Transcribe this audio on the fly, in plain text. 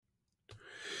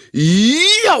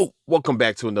Yo! Welcome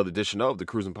back to another edition of the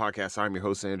Cruising Podcast. I'm your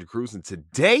host, Andrew Cruz, and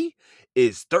today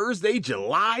is Thursday,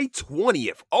 July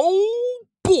 20th. Oh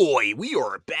boy, we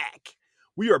are back.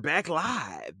 We are back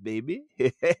live, baby.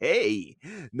 Hey.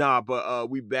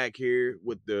 We back here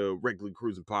with the regular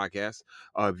Cruising Podcast.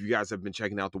 If you guys have been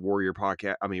checking out the Warrior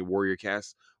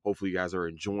Cast, hopefully you guys are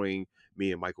enjoying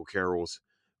me and Michael Carroll's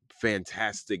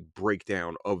fantastic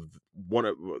breakdown of one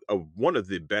of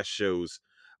the best shows.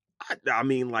 I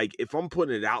mean, like, if I'm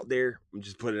putting it out there, I'm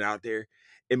just putting it out there.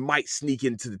 It might sneak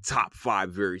into the top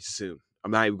 5 very soon. I'm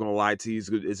not even gonna lie to you.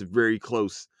 It's very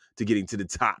close to getting to the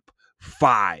top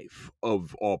 5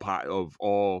 of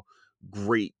all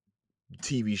great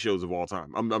TV shows of all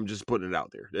time. I'm just putting it out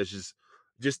there. That's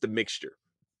just a mixture.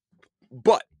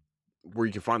 But where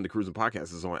you can find the Cruising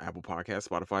Podcast is on Apple Podcasts,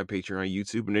 Spotify, Patreon,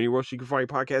 YouTube, and anywhere else you can find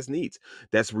your podcast needs.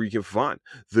 That's where you can find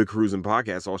the Cruising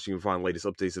Podcast. Also, you can find latest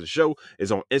updates of the show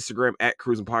is on Instagram at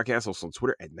Cruising Podcast, also on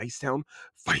Twitter at Nicetown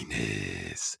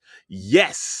Finest.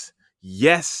 Yes,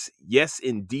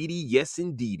 indeedy, yes,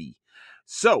 indeedy.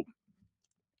 So,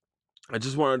 I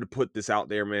just wanted to put this out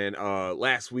there, man.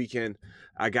 Last weekend,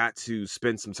 I got to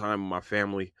spend some time with my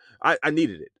family. I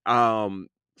needed it.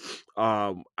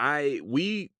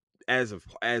 We as a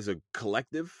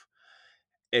collective,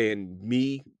 and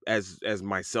me as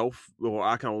myself, well,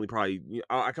 I can only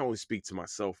speak to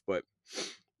myself, but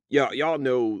yeah, y'all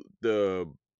know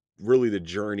the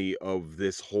journey of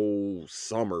this whole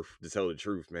summer, to tell the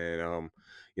truth, man.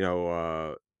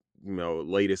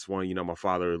 Latest one, my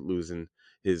father losing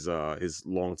his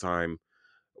longtime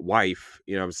wife,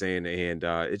 you know what I'm saying? And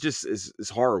it's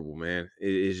horrible, man.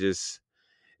 It's just,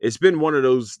 it's been one of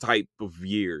those type of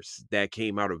years that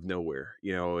came out of nowhere,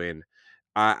 and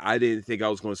I didn't think I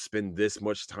was going to spend this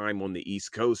much time on the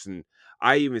East Coast. And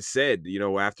I even said,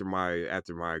 after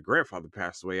my grandfather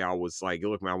passed away, I was like,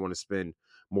 look, man, I want to spend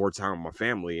more time with my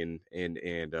family. And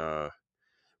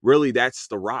really, that's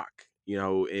the rock,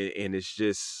 and it's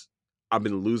just, I've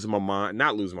been not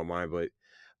losing my mind, but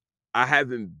I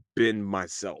haven't been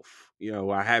myself.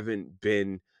 I haven't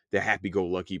been the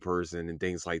happy-go-lucky person and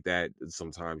things like that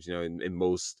sometimes, in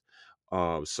most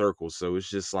circles. So it's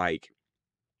just like,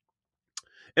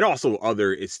 and also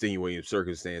other extenuating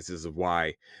circumstances of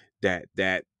why that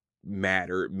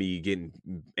matter, me getting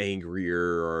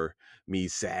angrier or me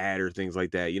sad or things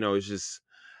like that. It's just,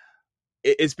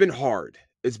 it's been hard.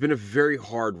 It's been a very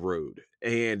hard road,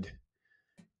 and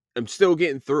I'm still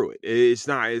getting through it. It's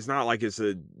not like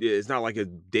a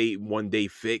one day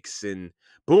fix and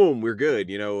boom, we're good.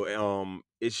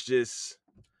 It's just,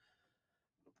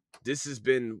 this has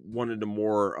been one of the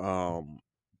more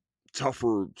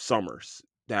tougher summers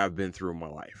that I've been through in my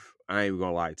life. I ain't even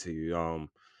gonna lie to you.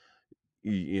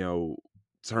 You know,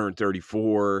 turned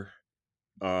 34,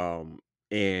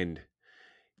 and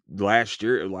the last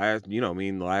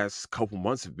couple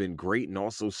months have been great and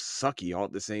also sucky all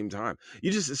at the same time.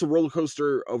 It's a roller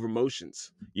coaster of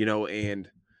emotions, and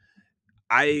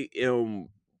I am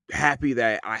happy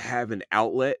that I have an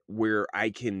outlet where I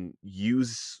can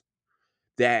use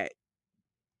that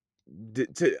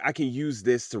I can use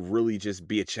this to really just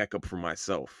be a checkup for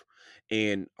myself.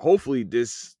 And hopefully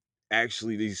these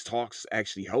talks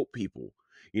actually help people,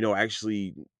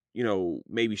 actually,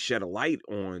 maybe shed a light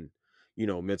on,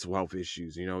 mental health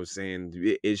issues, what I'm saying?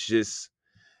 It's just,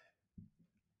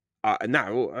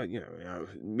 not,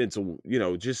 mental,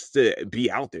 just to be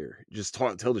out there, just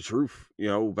tell the truth,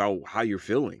 about how you're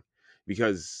feeling,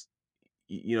 because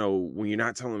when you're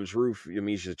not telling the truth, it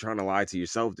means you're trying to lie to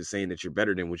yourself to saying that you're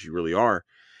better than what you really are.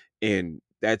 And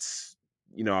that's,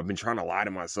 I've been trying to lie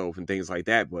to myself and things like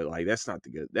that, but like, that's not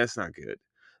good. That's not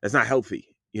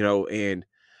healthy, and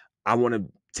I want to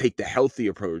take the healthy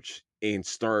approach and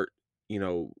start,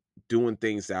 doing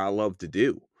things that I love to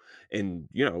do. And,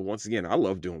 once again, I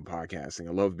love doing podcasting.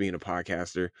 I love being a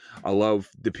podcaster. I love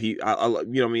the people,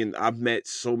 I've met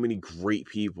so many great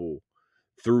people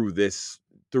through this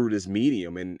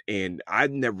medium, and I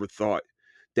never thought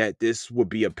that this would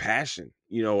be a passion.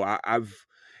 Like,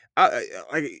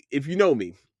 if you know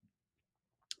me,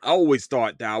 I always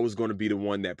thought that I was going to be the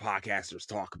one that podcasters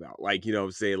talk about, like,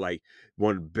 say, like,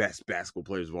 one of the best basketball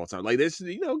players of all time. Like, this,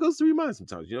 it goes through your mind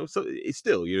sometimes, so it's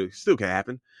still, still can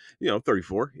happen.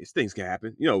 34, things can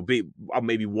happen. I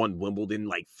maybe won Wimbledon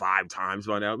like 5 times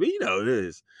by now, but it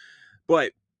is.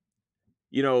 But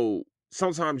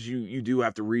sometimes you do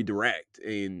have to redirect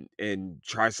and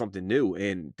try something new,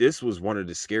 and this was one of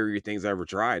the scarier things I ever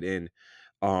tried. And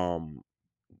um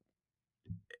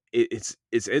it's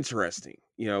interesting.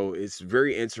 It's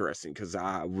very interesting, because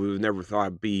I would never thought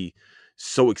I'd be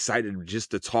so excited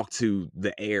just to talk to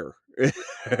the air.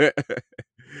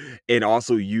 and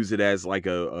also use it as like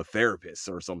a therapist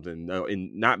or something.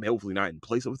 And not hopefully not in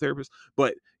place of a therapist,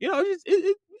 but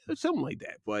something like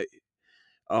that. But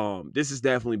this has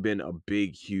definitely been a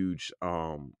big, huge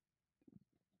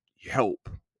help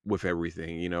with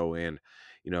everything, and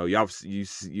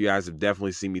you guys have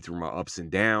definitely seen me through my ups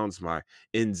and downs, my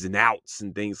ins and outs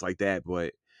and things like that.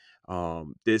 But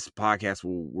this podcast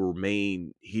will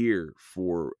remain here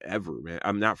forever, man.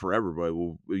 I'm not forever, but it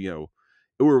will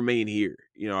remain here.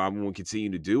 I'm going to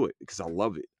continue to do it because I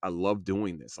love it. I love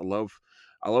doing this. I love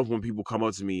when people come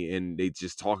up to me and they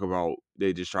just try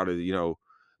to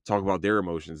talk about their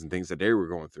emotions and things that they were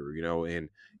going through,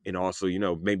 and also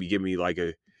maybe give me like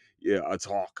a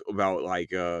talk about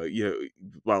like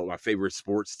about my favorite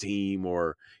sports team,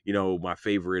 or my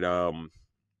favorite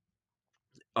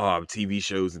TV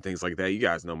shows and things like that. You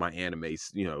guys know my animes,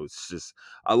 it's just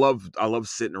I love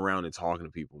sitting around and talking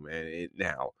to people, man.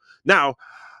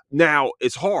 Now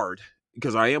it's hard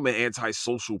because I am an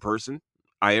antisocial person.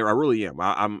 I really am.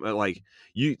 I'm like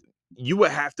you you would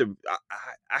have to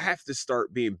I have to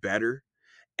start being better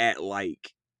at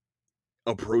like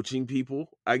approaching people,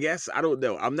 I guess. I don't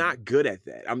know. I'm not good at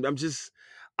that. I'm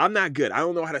not good. I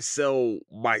don't know how to sell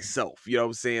myself. You know what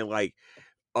I'm saying? Like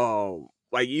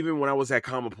even when I was at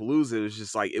Palooza, it was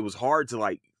just like it was hard to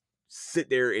like sit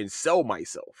there and sell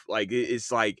myself. Like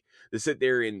it's like to sit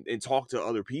there and talk to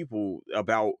other people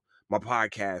about my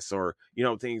podcast, or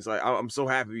things like I'm so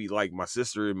happy like my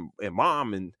sister and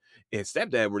mom and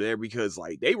stepdad were there because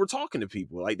like they were talking to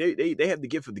people. Like they have the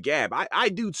gift of the gab. I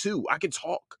do too. I can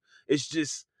talk. It's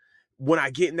just when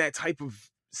I get in that type of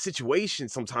situation,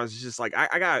 sometimes it's just like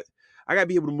I got to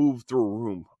be able to move through a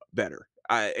room better.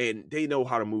 And they know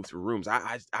how to move through rooms.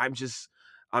 I'm just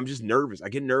nervous. I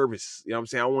get nervous. You know what I'm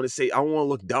saying? I don't want to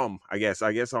look dumb. I guess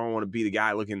I don't want to be the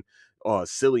guy looking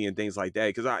silly and things like that.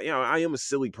 Because I am a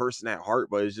silly person at heart,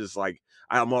 but it's just like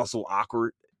I'm also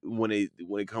awkward when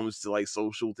it comes to like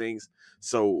social things.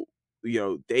 So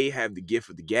they have the gift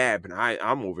of the gab, and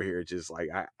I'm over here just like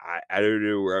I don't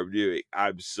know where I'm doing.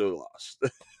 I'm so lost.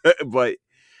 But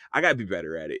I gotta be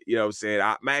better at it. You know what I'm saying?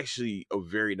 I'm actually a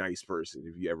very nice person.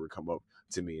 If you ever come up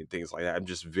to me and things like that, I'm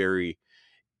just very.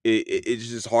 It's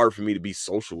just hard for me to be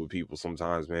social with people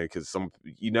sometimes, man, because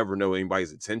you never know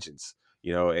anybody's intentions.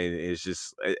 And it's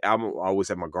just I always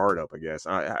have my guard up. I guess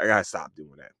I gotta stop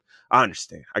doing that. I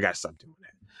understand. I gotta stop doing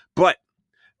that. But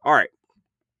all right.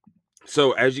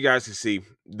 So as you guys can see,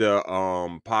 the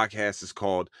podcast is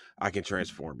called "I Can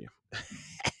Transform You."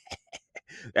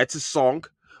 That's a song.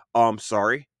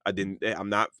 Sorry, I didn't. I'm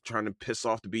not trying to piss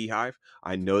off the Beehive.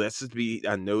 I know that's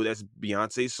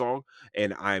Beyonce's song,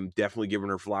 and I'm definitely giving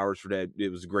her flowers for that. It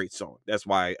was a great song. That's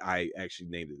why I actually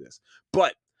named it this.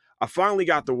 But I finally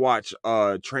got to watch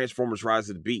Transformers: Rise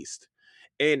of the Beast,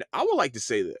 and I would like to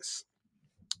say this.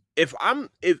 If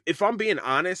I'm being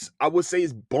honest, I would say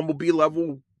it's Bumblebee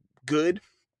level good.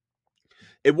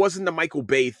 It wasn't the Michael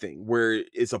Bay thing where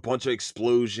it's a bunch of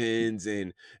explosions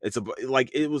and like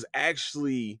it was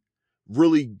actually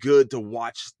really good to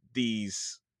watch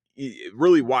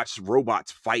really watch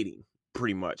robots fighting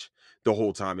pretty much the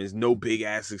whole time. There's no big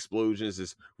ass explosions.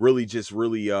 It's really just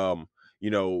really you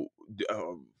know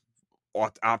uh,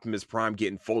 Optimus Prime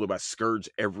getting folded by Scourge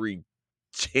every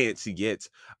chance he gets.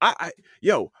 I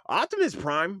Optimus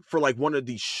Prime, for like one of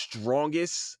the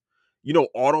strongest,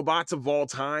 Autobots of all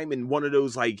time, and one of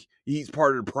those like he's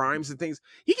part of the primes and things.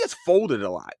 He gets folded a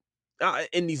lot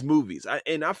in these movies,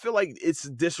 and I feel like it's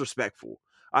disrespectful.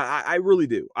 I really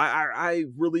do. I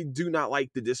really do not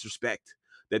like the disrespect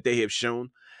that they have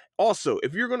shown. Also,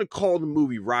 if you're gonna call the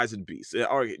movie Rise of the Beast,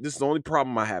 all right, this is the only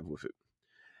problem I have with it.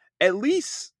 At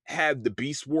least have the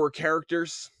Beast War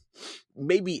characters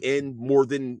maybe in more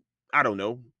than, I don't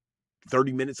know,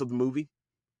 30 minutes of the movie.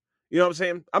 You know what I'm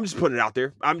saying? I'm just putting it out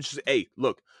there. I'm just, hey,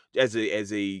 look, as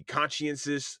a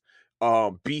conscientious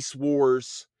Beast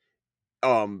Wars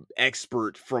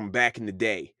expert from back in the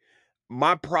day,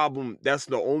 my problem, that's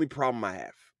the only problem I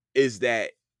have, is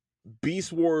that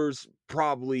Beast Wars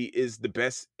probably is the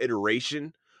best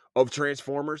iteration of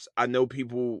Transformers. I know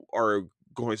people are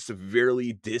going to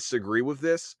severely disagree with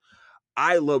this.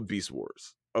 I love Beast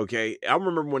Wars. Okay. I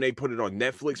remember when they put it on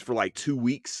Netflix for like 2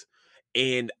 weeks,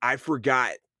 and I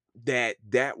forgot that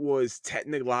was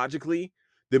technologically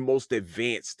the most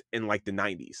advanced in like the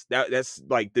 90s. That's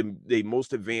like the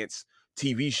most advanced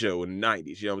TV show in the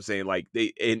 90s. You know what I'm saying? Like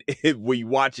and when you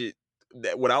watch it,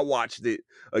 when I watched it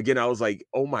again, I was like,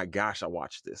 oh my gosh, I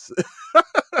watched this.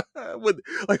 with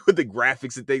the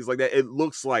graphics and things like that. It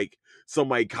looks like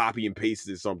somebody copy and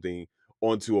pasted something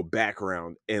onto a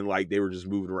background, and like they were just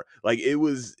moving around. Like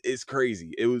it's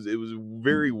crazy. It was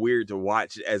very weird to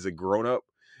watch as a grown up,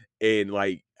 and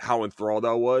like how enthralled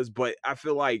I was. But I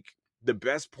feel like the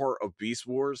best part of Beast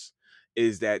Wars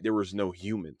is that there was no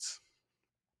humans.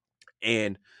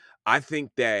 And I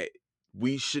think that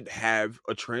we should have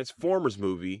a Transformers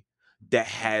movie that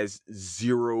has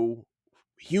zero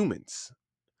humans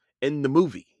in the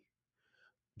movie.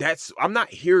 That's I'm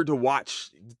not here to watch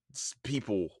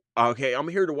people. Okay, I'm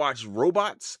here to watch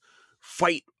robots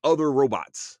fight other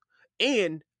robots.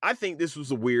 And I think this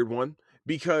was a weird one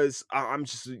because I'm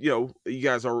just, you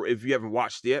guys are, if you haven't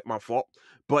watched it, my fault.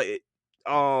 But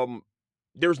um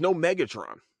there's no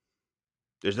Megatron.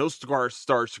 There's no star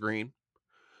screen.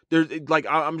 There's like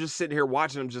I'm just sitting here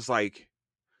watching. I'm just like,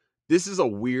 this is a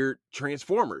weird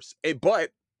Transformers, but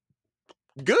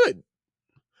good.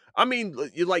 I mean,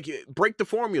 you like break the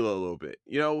formula a little bit,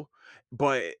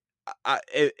 But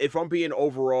if I'm being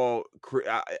overall,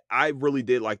 I really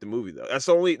did like the movie though. That's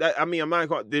the only. I mean, I'm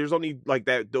not. There's only like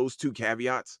that. Those two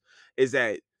caveats is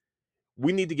that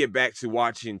we need to get back to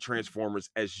watching Transformers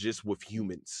as just with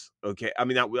humans. Okay, I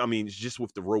mean, I mean, it's just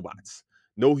with the robots,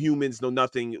 no humans, no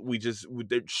nothing.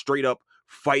 They're straight up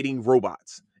fighting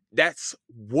robots. That's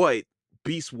what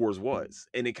Beast Wars was,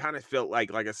 and it kind of felt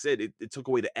like I said, it took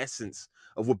away the essence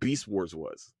of what Beast Wars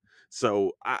was.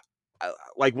 So I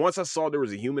like once I saw there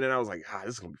was a human, and I was like,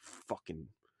 this is gonna be fucking.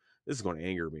 This is gonna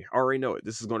anger me. I already know it.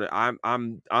 This is gonna. I'm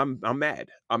mad.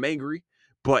 I'm angry,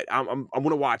 but I'm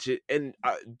gonna watch it. And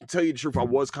to tell you the truth, I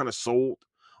was kind of sold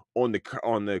on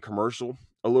the commercial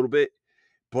a little bit,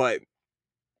 but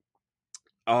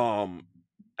um,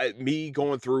 me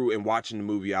going through and watching the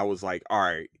movie, I was like, all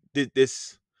right,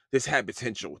 this had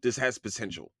potential. This has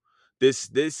potential. This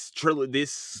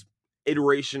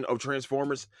iteration of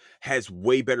Transformers has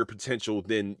way better potential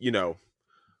than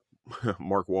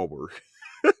Mark Wahlberg.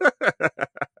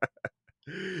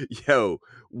 Yo,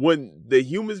 when the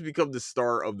humans become the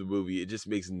star of the movie, it just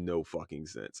makes no fucking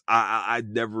sense. I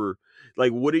never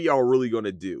like. What are y'all really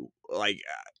gonna do? Like,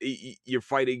 you're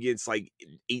fighting against like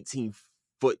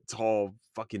 18-foot tall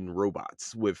fucking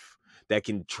robots that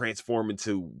can transform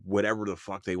into whatever the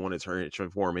fuck they want to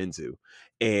transform into,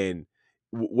 and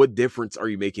what difference are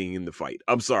you making in the fight?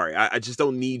 I'm sorry, I just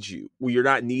don't need you. Well, you're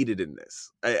not needed in this.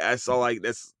 I saw like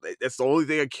that's the only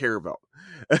thing I care about.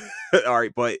 All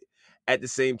right, but at the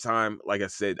same time, like I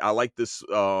said, I like this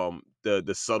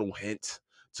the subtle hint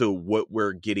to what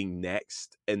we're getting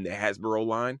next in the Hasbro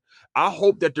line. I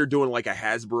hope that they're doing like a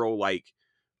Hasbro like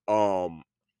um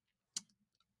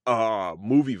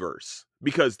movie verse,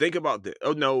 because think about this.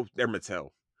 Oh no, they're Mattel.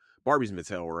 Barbie's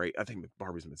Mattel, right? I think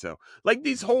Barbie's Mattel. Like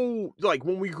these whole, like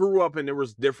when we grew up and there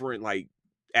was different like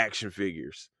action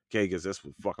figures. Okay, because that's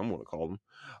what fuck I'm gonna call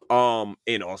them.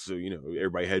 And also,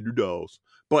 everybody had their dolls.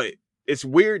 But it's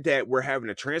weird that we're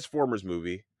having a Transformers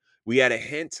movie. We had a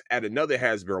hint at another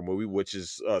Hasbro movie, which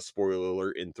is spoiler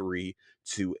alert in 3,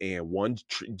 2, and 1,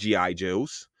 G.I.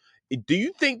 Joes. Do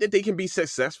you think that they can be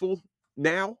successful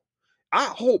now? I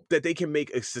hope that they can make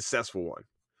a successful one.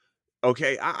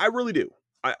 Okay, I really do.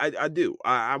 I do.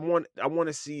 I want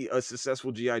to see a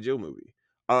successful GI Joe movie.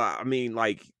 I mean,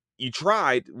 like you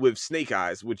tried with Snake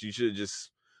Eyes, which you should have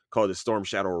just called the Storm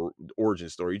Shadow origin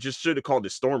story. You just should have called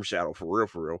it Storm Shadow for real,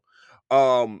 for real.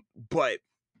 But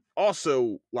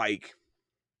also like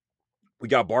we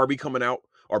got Barbie coming out,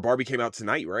 or Barbie came out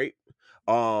tonight, right?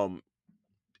 Um,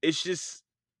 it's just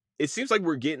it seems like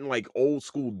we're getting like old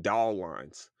school doll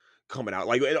lines coming out.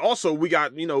 Like, and also we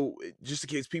got, just in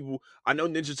case people, I know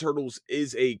Ninja Turtles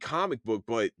is a comic book,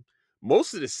 but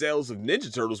most of the sales of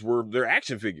Ninja Turtles were their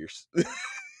action figures.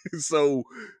 So,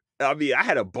 I mean, I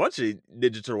had a bunch of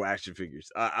Ninja Turtle action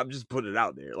figures. I'm just putting it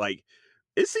out there. Like,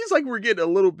 it seems like we're getting a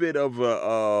little bit of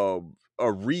a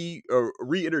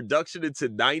reintroduction into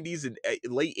 90s and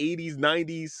late 80s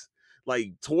 90s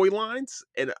like toy lines,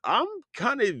 and I'm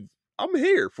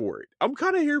here for it. I'm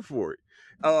kind of here for it.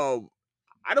 um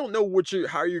I don't know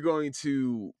how you're going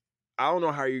to, I don't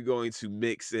know how you're going to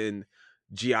mix in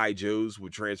GI Joes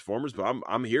with Transformers, but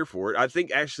I'm here for it. I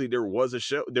think actually there was a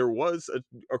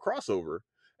crossover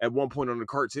at one point on the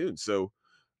cartoon. So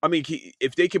I mean,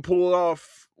 if they can pull it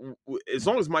off, as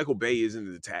long as Michael Bay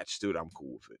isn't attached to it, I'm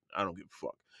cool with it. I don't give a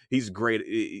fuck. He's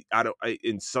great. I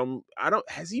don't.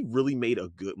 Has he really made a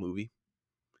good movie?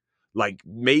 Like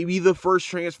maybe the first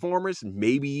Transformers,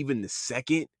 maybe even the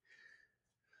second,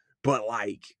 but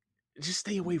like just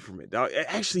stay away from it.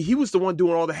 Actually, he was the one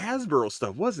doing all the Hasbro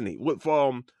stuff, wasn't he? With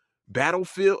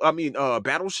Battlefield, I mean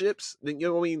battleships. You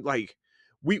know what I mean? Like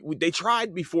they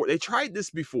tried before. They tried this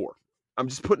before. I'm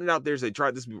just putting it out there as they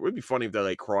tried this before. It'd be funny if they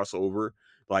like cross over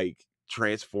like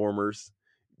Transformers,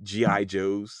 GI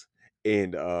Joes,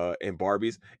 and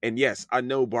Barbies. And yes, I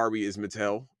know Barbie is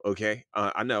Mattel. Okay,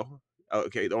 I know.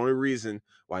 Okay, the only reason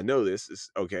why I know this is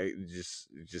okay, just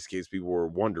in case people were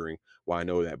wondering why I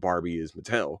know that Barbie is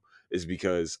Mattel is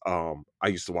because I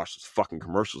used to watch those fucking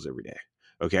commercials every day.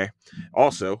 Okay.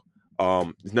 Also,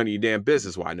 it's none of your damn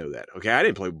business why I know that. Okay, I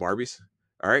didn't play with Barbies.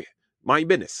 All right, mind your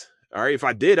business. All right, if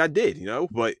I did, I did.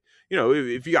 But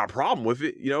if you got a problem with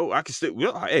it, I can still.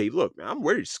 Hey, look, man, I'm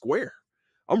ready to square.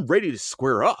 I'm ready to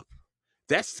square up.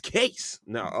 That's the case.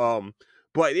 Now,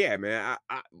 but yeah, man,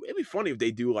 it'd be funny if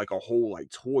they do like a whole like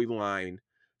toy line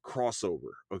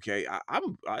crossover. Okay, that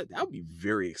would be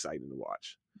very exciting to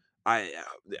watch. I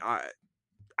I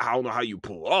I don't know how you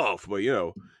pull off, but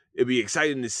it'd be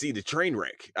exciting to see the train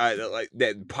wreck. Like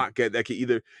that pocket that could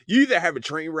you either have a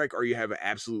train wreck or you have an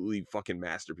absolutely fucking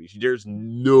masterpiece. There's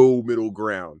no middle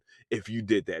ground if you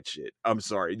did that shit. I'm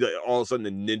sorry. All of a sudden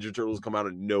the Ninja Turtles come out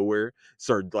of nowhere,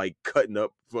 start like cutting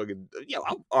up fucking.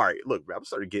 All right. Look, man, I'm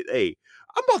starting to get. Hey,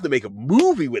 I'm about to make a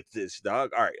movie with this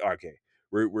dog. All right. Okay.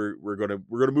 We're gonna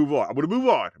move on. I'm gonna move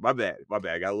on. My bad. My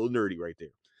bad. I got a little nerdy right there.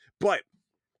 But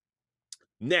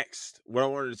next, what I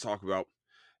wanted to talk about,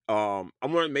 I'm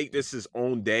gonna make this his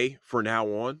own day for now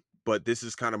on, but this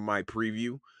is kind of my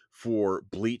preview for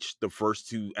Bleach, the first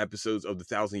two episodes of the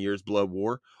Thousand Years Blood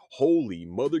War. Holy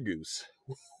mother goose.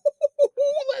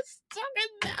 Let's talk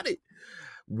about it.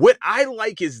 What I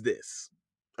like is this.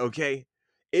 Okay.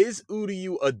 Is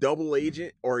Uryu a double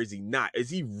agent or is he not? Is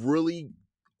he really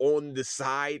on the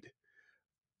side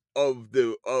of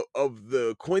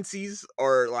the Quincy's,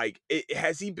 or like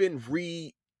has he been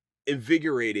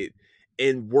reinvigorated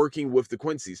in working with the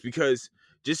Quincy's? Because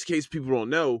just in case people don't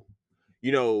know,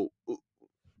 you know,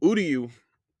 Uryu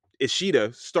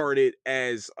Ishida started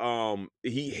as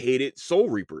he hated Soul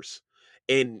Reapers.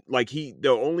 And like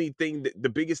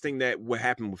the biggest thing that what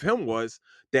happened with him was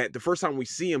that the first time we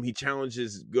see him, he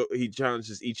challenges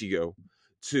Ichigo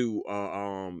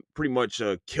to pretty much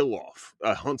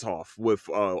hunt off with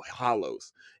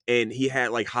hollows. And he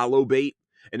had like hollow bait.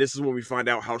 And this is when we find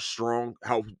out how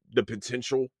the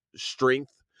potential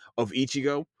strength of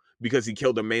Ichigo, because he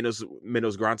killed the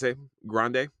Menos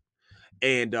Grande.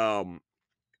 And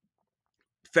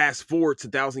fast forward to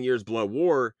Thousand Years Blood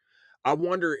War, I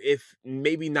wonder if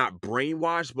maybe not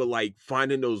brainwashed, but like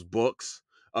finding those books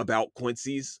about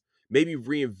Quincy's maybe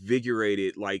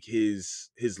reinvigorated like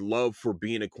his love for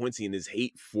being a Quincy and his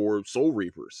hate for Soul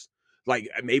Reapers. Like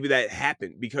maybe that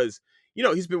happened because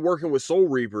he's been working with Soul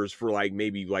Reapers for like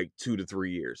maybe like 2 to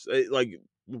 3 years. Like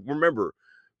remember,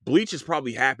 Bleach is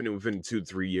probably happening within a 2 to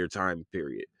 3 year time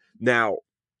period. Now,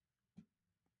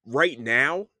 right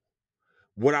now,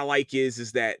 what I like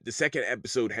is that the second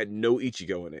episode had no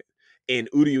Ichigo in it,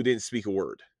 and Uryu didn't speak a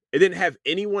word. It didn't have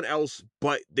anyone else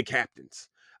but the captains.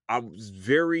 I was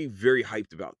very, very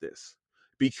hyped about this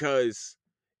because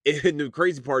the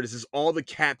crazy part is all the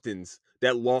captains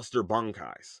that lost their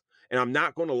bankais. And I'm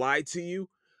not going to lie to you,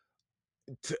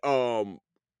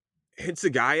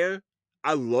 Hitsugaya,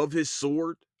 I love his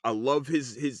sword. I love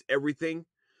his everything.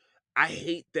 I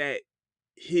hate that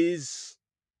his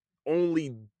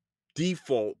only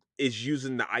default is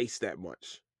using the ice that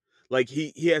much. Like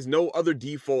he has no other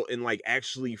default in like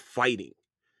actually fighting.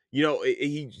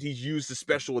 He's used the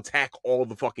special attack all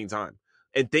the fucking time.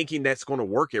 And thinking that's going to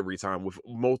work every time with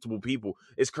multiple people.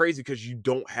 It's crazy because you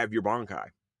don't have your Bankai.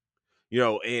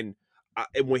 And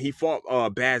when he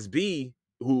fought Baz B,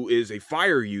 who is a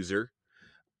fire user,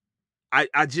 I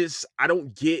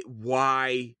don't get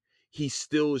why he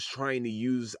still is trying to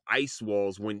use ice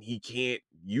walls when he can't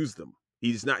use them.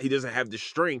 He doesn't have the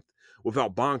strength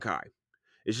without Bankai.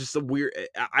 It's just a weird.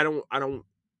 I don't.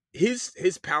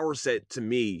 His power set to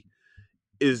me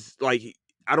is like,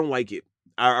 I don't like it.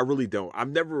 I really don't. I've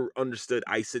never understood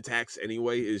ice attacks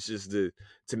anyway. It's just to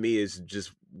me is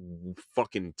just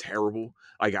fucking terrible.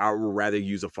 Like I would rather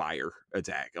use a fire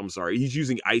attack. I'm sorry. He's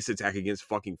using ice attack against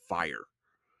fucking fire.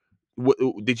 What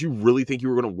did you really think you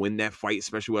were gonna win that fight,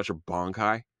 especially without your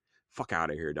Bankai? Fuck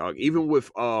out of here, dog. Even with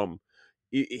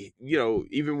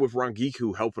even with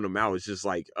Rangiku helping him out, it's just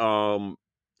like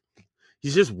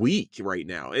he's just weak right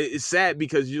now. It's sad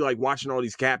because you're like watching all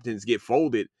these captains get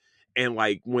folded, and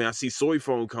like when I see Soy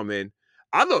Phone come in,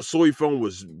 I thought Soy Phone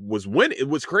was winning.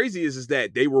 What's crazy is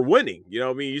that they were winning. You know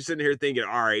what I mean? You're sitting here thinking,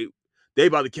 all right, they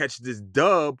about to catch this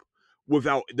dub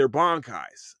without their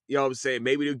Bankais. You know what I'm saying?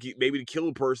 Maybe to kill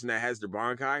a person that has their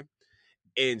Bankai,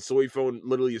 and Soy Phone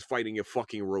literally is fighting a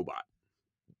fucking robot.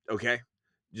 Okay,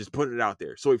 just putting it out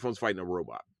there. Soy Phone's fighting a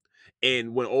robot.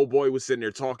 And when old boy was sitting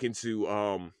there talking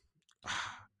to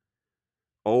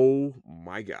oh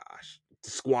my gosh,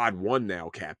 squad one now,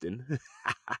 Captain.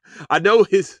 I know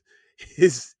his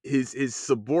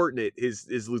subordinate,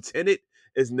 his lieutenant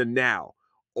is Nanao.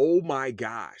 Oh my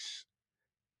gosh.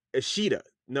 Ishida.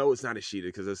 No, it's not Ishida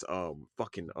because it's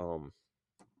fucking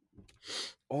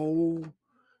oh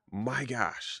my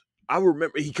gosh. I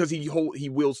remember because he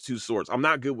wields two swords. I'm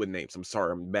not good with names. I'm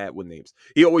sorry. I'm bad with names.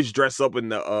 He always dress up in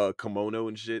the kimono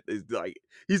and shit. It's like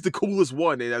he's the coolest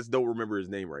one, and I just don't remember his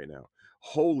name right now.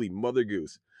 Holy mother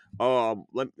goose. I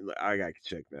gotta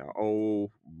check now.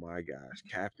 Oh my gosh,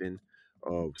 Captain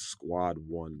of Squad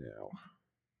One now.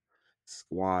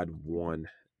 Squad One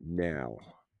now.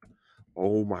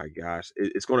 Oh my gosh,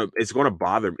 it's gonna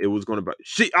bother me. It was gonna,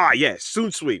 yes,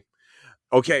 Soon Sweet.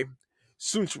 Okay,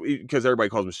 Soon Sweet because everybody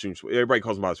calls him Soon Sweet. Everybody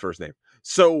calls him by his first name.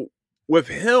 So with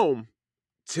him,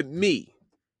 to me,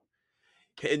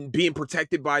 and being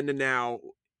protected by Nanao,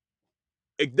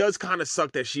 it does kind of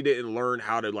suck that she didn't learn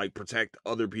how to like protect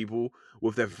other people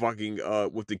with that fucking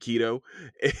with the keto.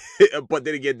 But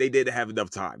then again, they didn't have enough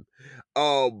time.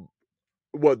 Um,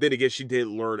 well, then again, she did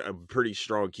learn a pretty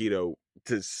strong keto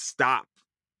to stop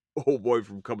old boy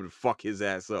from coming to fuck his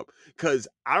ass up. Cause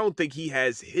I don't think he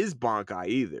has his Bankai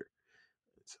either.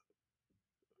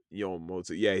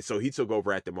 Yomamoto. Yeah, so he took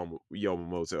over at the moment,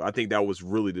 Yomamoto. I think that was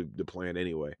really the plan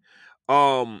anyway.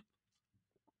 Um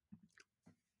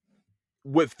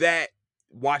with that,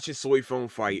 watching Soifon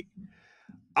fight,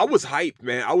 I was hyped,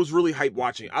 man. I was really hyped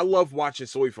watching. I love watching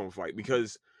Soifon fight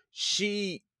because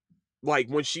she, like,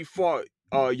 when she fought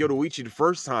Yoruichi the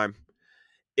first time,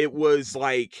 it was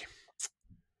like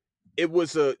it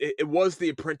was the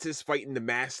apprentice fighting the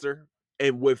master,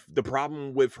 and with the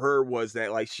problem with her was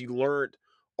that like she learned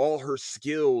all her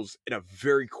skills in a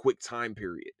very quick time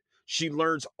period. She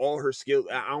learns all her skills.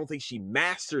 I don't think she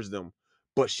masters them,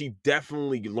 but she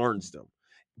definitely learns them.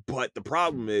 But the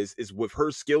problem is with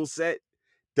her skill set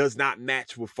does not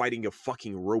match with fighting a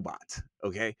fucking robot.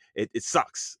 Okay, it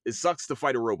sucks. It sucks to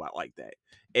fight a robot like that,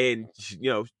 and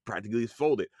practically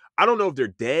folded. I don't know if they're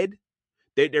dead.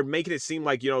 They're making it seem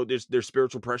like their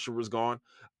spiritual pressure was gone.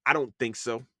 I don't think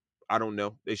so. I don't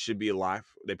know. They should be alive.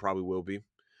 They probably will be.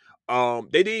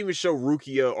 They didn't even show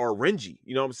Rukia or Renji.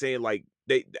 You know what I'm saying? Like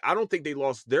I don't think they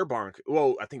lost their Bankai.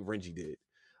 Well, I think Renji did.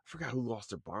 I forgot who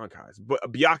lost their Bankais, but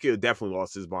Byakuya definitely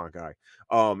lost his Bankai.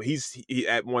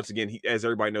 Once again, as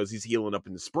everybody knows, he's healing up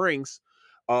in the springs.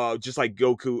 Just like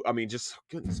Goku. I mean, just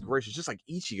goodness gracious, just like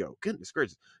Ichigo. Goodness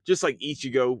gracious, just like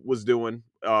Ichigo was doing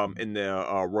in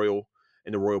the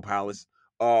Royal Palace.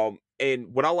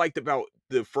 And what I liked about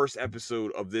the first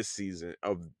episode of this season,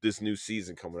 of this new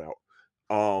season coming out,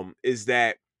 is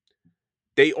that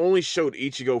they only showed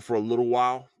Ichigo for a little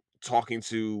while talking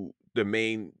to the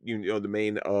main, the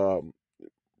main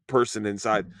person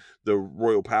inside the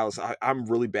Royal Palace. I'm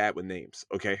really bad with names.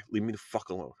 Okay, leave me the fuck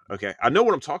alone. Okay, I know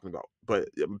what I'm talking about, but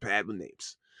I'm bad with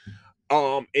names.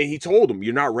 And he told him,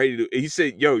 "You're not ready to." He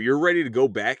said, "Yo, you're ready to go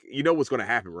back. You know what's going to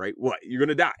happen, right? What? You're going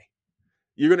to die.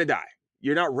 You're going to die.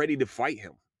 You're not ready to fight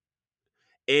him."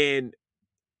 And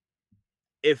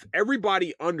if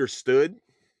everybody understood,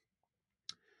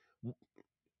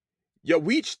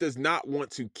 Yoichi does not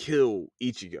want to kill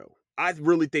Ichigo. I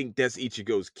really think that's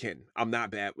Ichigo's kin. I'm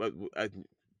not bad.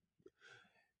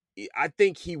 I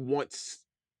think he wants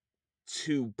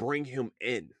to bring him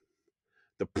in.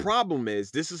 The problem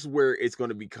is, this is where it's going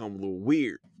to become a little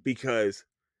weird because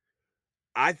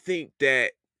I think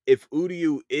that if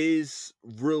Uryu is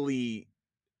really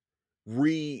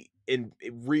reacquired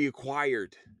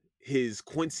his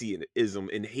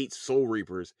Quincyism and hates Soul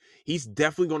Reapers, he's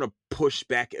definitely going to push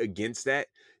back against that,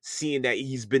 seeing that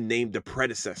he's been named the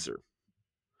predecessor.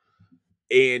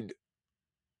 And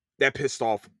that pissed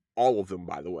off all of them,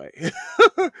 by the way.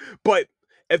 But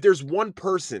if there's one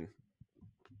person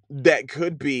that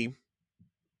could be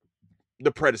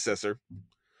the predecessor,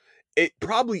 it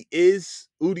probably is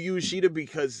Uryu Ishida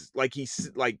because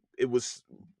it was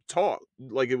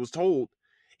told,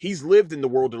 he's lived in the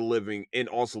world of the living and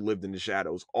also lived in the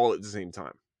shadows all at the same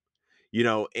time.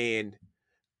 And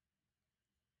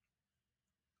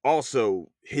also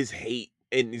his hate,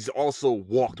 and he's also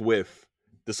walked with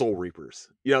the Soul Reapers.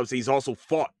 You know what I'm saying? He's also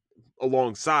fought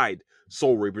alongside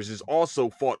Soul Reapers. He's also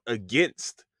fought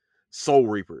against Soul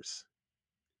Reapers.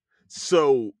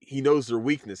 So he knows their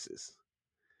weaknesses.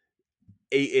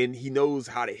 And he knows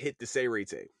how to hit the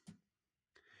Seirete.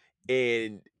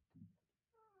 And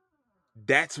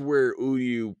that's where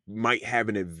Uryu might have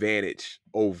an advantage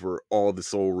over all the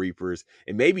Soul Reapers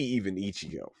and maybe even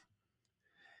Ichigo.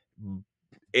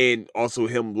 And also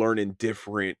him learning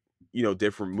different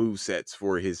move sets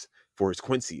for his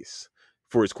Quincy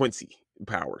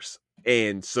powers.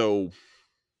 And so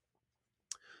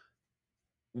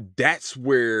that's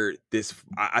where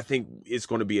I think it's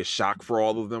going to be a shock for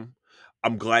all of them.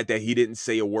 I'm glad that he didn't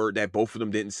say a word, that both of them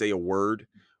didn't say a word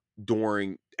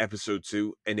during episode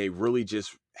 2, and they really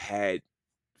just had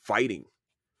fighting.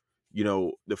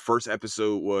 The first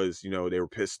episode was, they were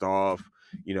pissed off,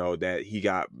 that he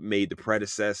got made the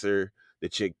predecessor. The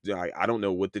chick, I don't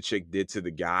know what the chick did to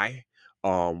the guy,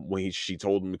 when she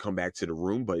told him to come back to the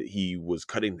room, but he was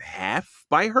cut in half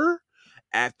by her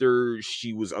after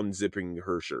she was unzipping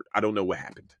her shirt. I don't know what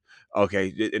happened.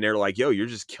 Okay, and they're like, "Yo, you're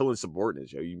just killing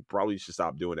subordinates. Yo, you probably should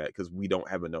stop doing that because we don't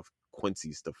have enough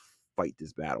Quincy's to fight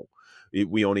this battle.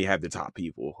 We only have the top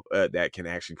people that can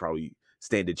actually probably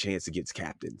stand a chance against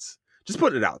captains." Just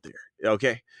putting it out there,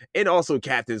 okay? And also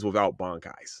captains without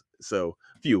Bankais. So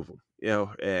few of them,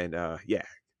 and yeah.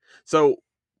 So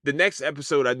the next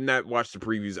episode, I did not watch the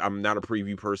previews. I'm not a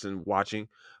preview person watching.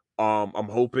 I'm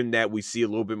hoping that we see a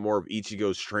little bit more of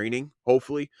Ichigo's training.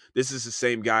 Hopefully, this is the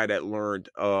same guy that learned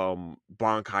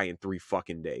Bankai in 3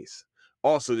 fucking days.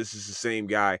 Also, this is the same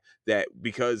guy that,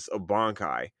 because of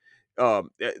Bankai,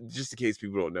 just in case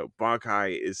people don't know,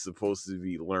 Bankai is supposed to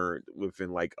be learned within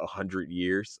like 100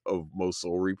 years of most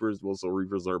Soul Reapers. Most Soul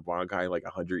Reapers learn Bankai in like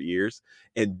 100 years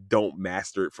and don't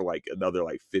master it for like another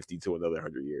like 50 to another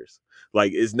 100 years.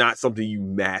 Like, it's not something you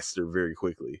master very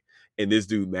quickly. And this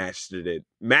dude mastered it.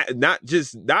 Not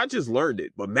just learned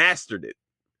it, but mastered it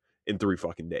in 3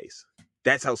 fucking days.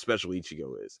 That's how special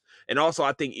Ichigo is. And also,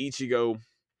 I think Ichigo,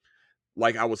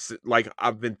 like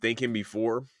I've been thinking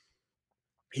before,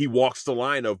 he walks the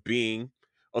line of being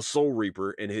a Soul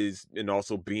Reaper and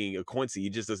also being a Quincy. He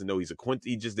just doesn't know he's a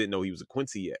Quincy. He just didn't know he was a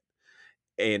Quincy yet.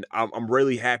 And I'm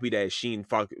really happy that Sheen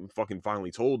fucking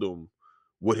finally told him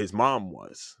what his mom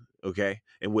was, okay,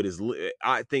 and what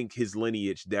I think his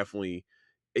lineage definitely,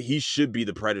 he should be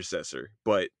the predecessor,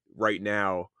 but right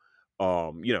now,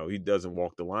 he doesn't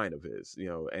walk the line of his,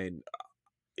 and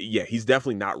yeah, he's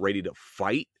definitely not ready to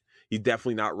fight. He's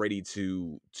definitely not ready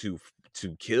to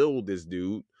kill this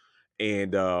dude,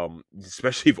 and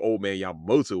especially if old man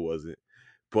Yamamoto wasn't.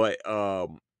 But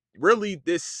really,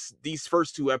 these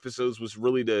first 2 episodes was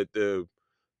really the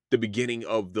beginning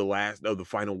of the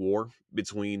final war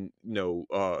between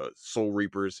Soul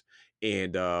Reapers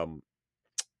and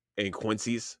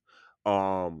Quincy's.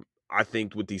 I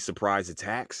think with these surprise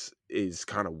attacks is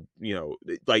kind of,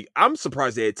 like, I'm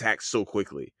surprised they attack so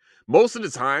quickly. Most of the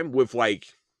time with animes,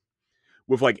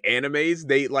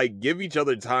 they like give each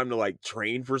other time to like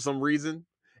train for some reason,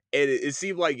 and it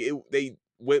seemed like they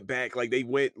went back, like they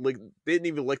went like they didn't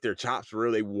even lick their chops for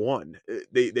real. They won.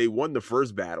 They won the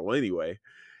first battle anyway.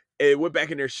 And it went back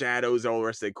in their shadows, all the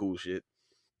rest of that cool shit.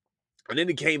 And then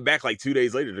it came back like 2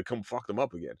 days later to come fuck them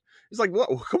up again. It's like, what?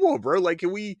 Come on, bro. Like,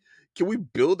 can we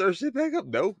build our shit back up?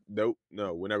 No, no,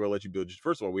 no. We're not gonna let you build.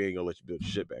 First of all, we ain't gonna let you build your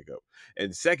shit back up.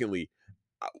 And secondly,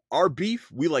 our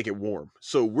beef, we like it warm.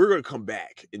 So we're gonna come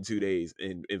back in 2 days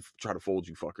and try to fold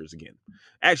you fuckers again.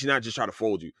 Actually, not just try to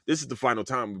fold you. This is the final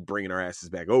time we're bringing our asses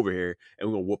back over here, and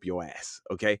we're gonna whoop your ass,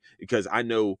 okay? Because I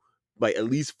know, like, at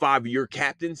least 5 of your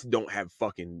captains don't have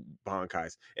fucking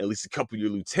Bankais. At least a couple of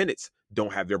your lieutenants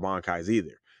don't have their Bankais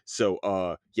either. So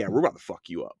yeah, we're about to fuck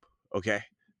you up, okay?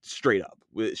 Straight up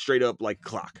like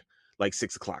clock. Like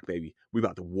 6 o'clock, baby. We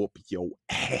about to whoop your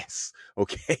ass.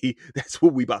 Okay. That's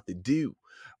what we about to do.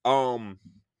 I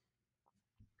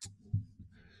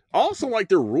also like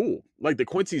their rule, like the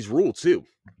Quincy's rule too.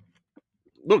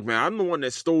 Look, man, I'm the one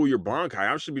that stole your Bankai.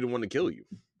 I should be the one to kill you.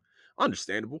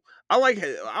 Understandable. I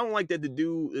don't like that the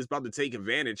dude is about to take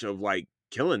advantage of like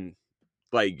killing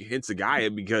like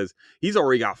Hitsugaya because he's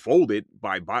already got folded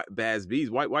by Baz Bees.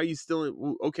 Why are you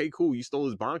still okay, cool. You stole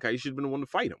his Bankai. You should have been the one to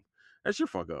fight him. That's your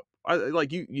fuck up.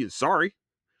 Like you sorry.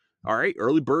 All right,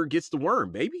 early bird gets the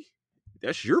worm, baby.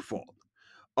 That's your fault.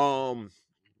 Um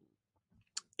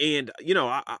and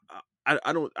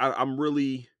I don't I'm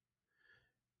really,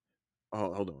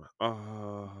 oh, hold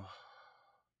on.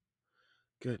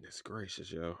 Goodness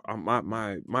gracious, yo.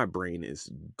 My brain is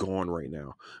gone right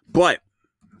now. But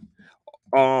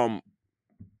um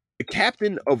the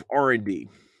captain of R&D,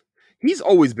 he's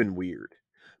always been weird.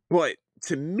 But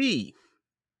to me,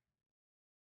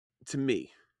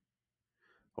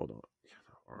 hold on.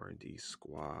 R&D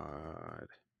squad.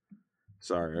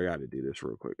 Sorry, I got to do this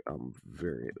real quick. I'm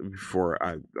very before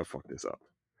I fuck this up.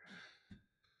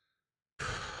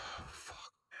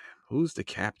 Fuck. Who's the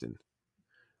captain?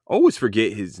 Always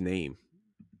forget his name.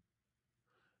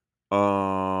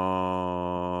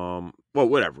 Well,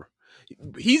 whatever.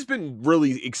 He's been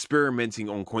really experimenting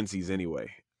on Quincy's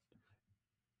anyway.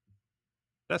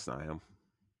 That's not him.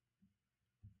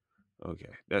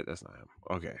 Okay, that's not him.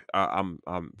 Okay, I'm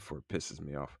for it pisses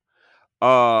me off.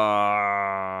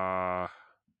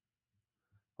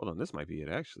 Hold on, this might be it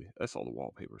actually. That's all the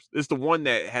wallpapers. It's the one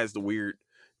that has the weird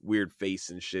weird face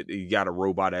and shit. He got a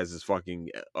robot as his fucking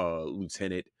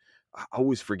lieutenant. I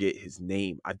always forget his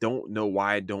name. I don't know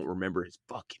why I don't remember his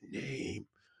fucking name.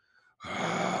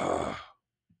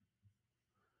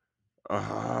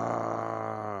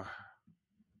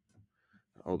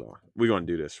 Hold on. We're gonna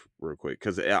do this real quick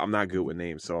because I'm not good with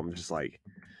names, so I'm just like,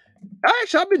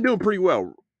 actually, I've been doing pretty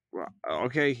well.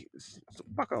 Okay, so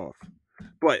fuck off.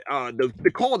 But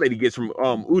the call that he gets from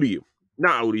Udiu,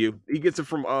 not Udiu, he gets it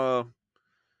from what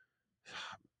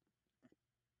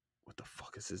the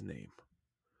fuck is his name?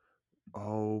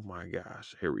 Oh my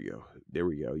gosh, here we go. There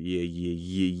we go.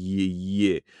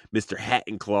 Yeah. Mr.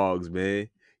 Hatton Clogs, man.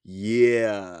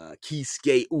 Yeah,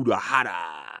 Kisuke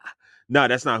Urahara. No,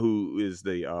 that's not who is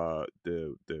the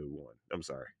one. I'm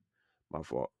sorry, my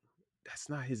fault. That's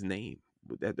not his name.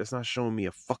 That's not showing me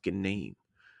a fucking name.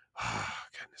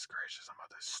 Goodness gracious, I'm about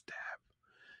to stab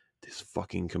this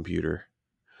fucking computer.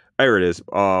 There it is.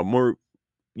 More.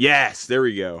 Yes, there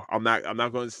we go. I'm not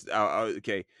going to.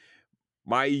 Okay,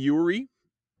 Mayuri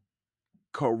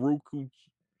Karuku.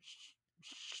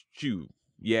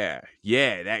 Yeah,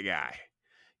 that guy.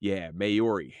 Yeah,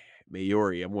 Mayuri.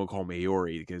 I'm gonna call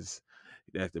Mayuri because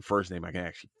that's the first name I can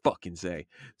actually fucking say.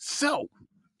 So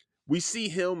we see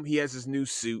him. He has his new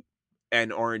suit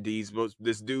and R&D's. But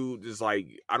this dude is like,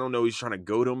 I don't know. He's trying to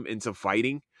goad him into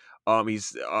fighting.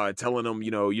 He's telling him,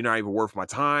 you're not even worth my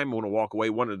time. I'm gonna walk away.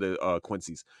 One of the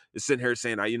Quincy's is sitting here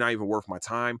saying, you're not even worth my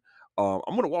time. I'm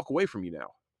gonna walk away from you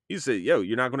now. He said, yo,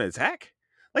 you're not gonna attack?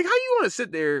 Like, how you gonna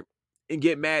sit there and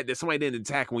get mad that somebody didn't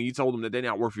attack when you told them that they're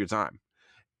not worth your time?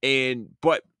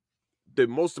 But the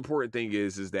most important thing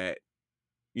is that,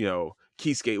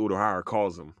 Kisuke Urahara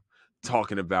calls him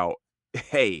talking about,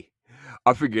 hey,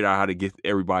 I figured out how to get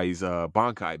everybody's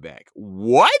Bankai back.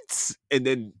 What? And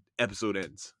then episode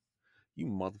ends. You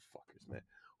motherfuckers, man.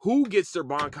 Who gets their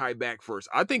Bankai back first?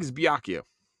 I think it's Byakuya.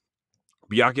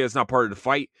 Byakuya is not part of the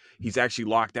fight. He's actually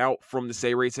locked out from the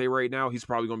Seirei right now. He's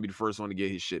probably going to be the first one to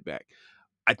get his shit back.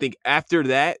 I think after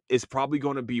that, it's probably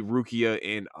going to be Rukia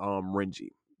and Renji.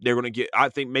 They're going to get, I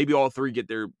think maybe all three get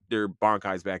their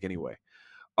Bankais back anyway.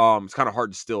 It's kind of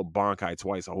hard to steal Bankai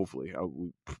twice, hopefully.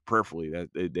 Prayerfully that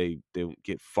they don't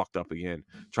get fucked up again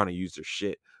trying to use their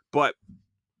shit. But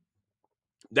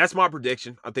that's my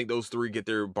prediction. I think those three get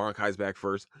their Bankais back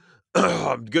first.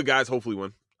 Good guys hopefully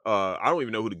win. I don't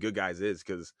even know who the good guys is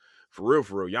because for real,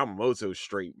 Yamamoto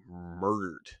straight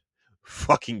murdered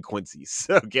fucking Quincy's.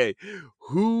 Okay,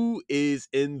 who is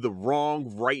in the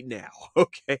wrong right now?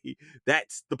 Okay,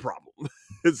 that's the problem.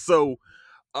 So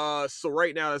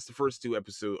right now that's the first 2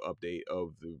 episode update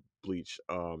of the Bleach.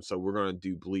 So we're gonna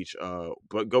do Bleach.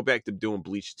 But go back to doing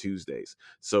Bleach Tuesdays.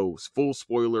 So full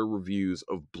spoiler reviews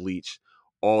of Bleach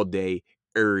all day,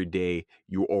 every day.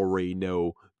 You already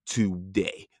know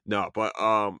today. No, but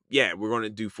yeah, we're gonna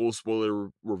do full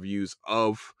spoiler reviews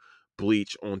of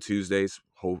Bleach on Tuesdays.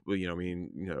 Hopefully,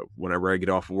 whenever I get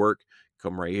off of work,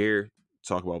 come right here,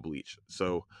 talk about Bleach.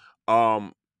 So,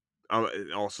 also,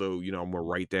 I'm gonna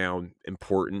write down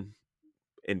important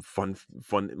and fun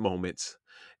moments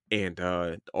and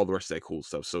all the rest of that cool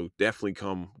stuff. So definitely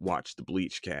come watch the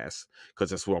Bleach cast because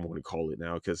that's what I'm going to call it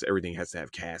now because everything has to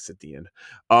have cast at the end.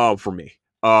 For me,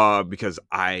 because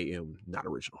I am not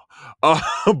original.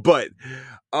 But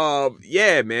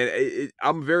yeah, man,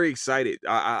 I'm very excited.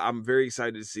 I'm very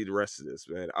excited to see the rest of this,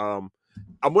 man. I'm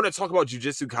going to talk about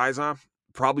Jujutsu Kaisen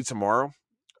probably tomorrow.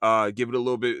 Give it a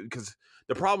little bit because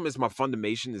the problem is my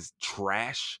Funimation is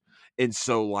trash. And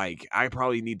so, like, I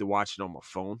probably need to watch it on my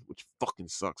phone, which fucking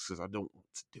sucks because I don't want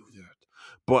to do that.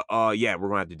 But, yeah, we're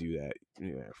going to have to do that.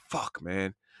 Yeah, fuck,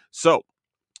 man. So,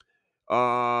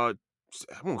 I'm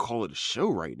going to call it a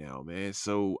show right now, man.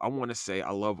 So, I want to say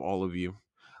I love all of you.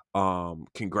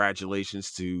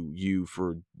 Congratulations to you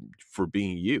for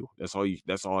being you. That's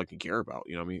all I can care about.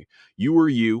 You know what I mean? You were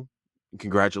you. And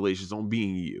congratulations on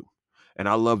being you. And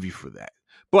I love you for that.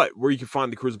 But where you can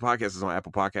find the Cruising Podcast is on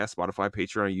Apple Podcasts, Spotify,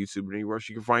 Patreon, YouTube, and anywhere else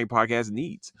you can find podcast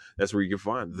needs. That's where you can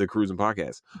find the Cruising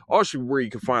Podcast. Also, where you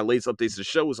can find latest updates to the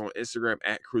show is on Instagram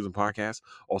at Cruising Podcast.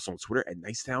 Also on Twitter at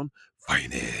Nicetown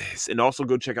Finest. And also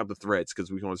go check out the threads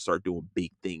because we're going to start doing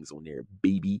big things on there,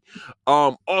 baby.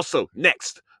 Also,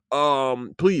 next,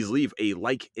 please leave a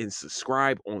like and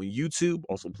subscribe on YouTube.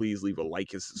 Also, please leave a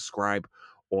like and subscribe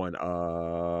on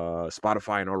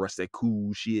Spotify and all the rest of that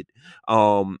cool shit.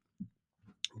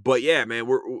 But yeah, man,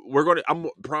 we're gonna.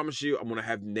 Promise you, I'm gonna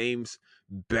have names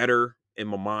better in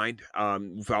my mind,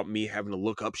 without me having to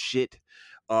look up shit.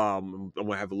 I'm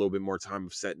gonna have a little bit more time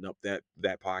of setting up that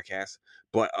podcast,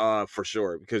 but for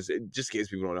sure, because it just gives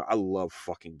people know I love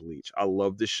fucking Bleach. I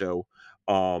love the show.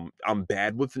 I'm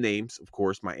bad with names, of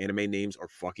course. My anime names are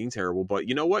fucking terrible, but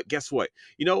you know what? Guess what?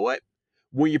 You know what?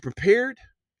 When you're prepared,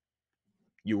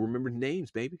 you'll remember the names,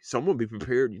 baby. Someone be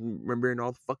prepared. You remembering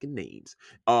all the fucking names.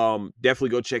 Definitely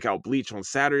go check out Bleach on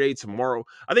Saturday. Tomorrow,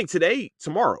 I think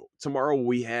tomorrow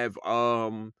we have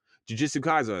Jujutsu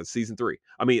Kaisen season 3.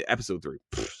 I mean episode 3.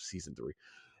 Season 3.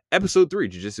 Episode 3,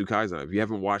 Jujutsu Kaisen. If you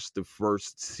haven't watched the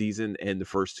first season and the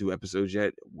first 2 episodes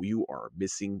yet, you are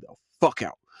missing the fuck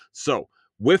out. So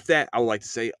with that, I would like to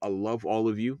say I love all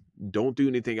of you. Don't do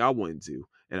anything I wouldn't do,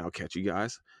 and I'll catch you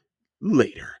guys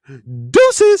later.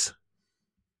 Deuces!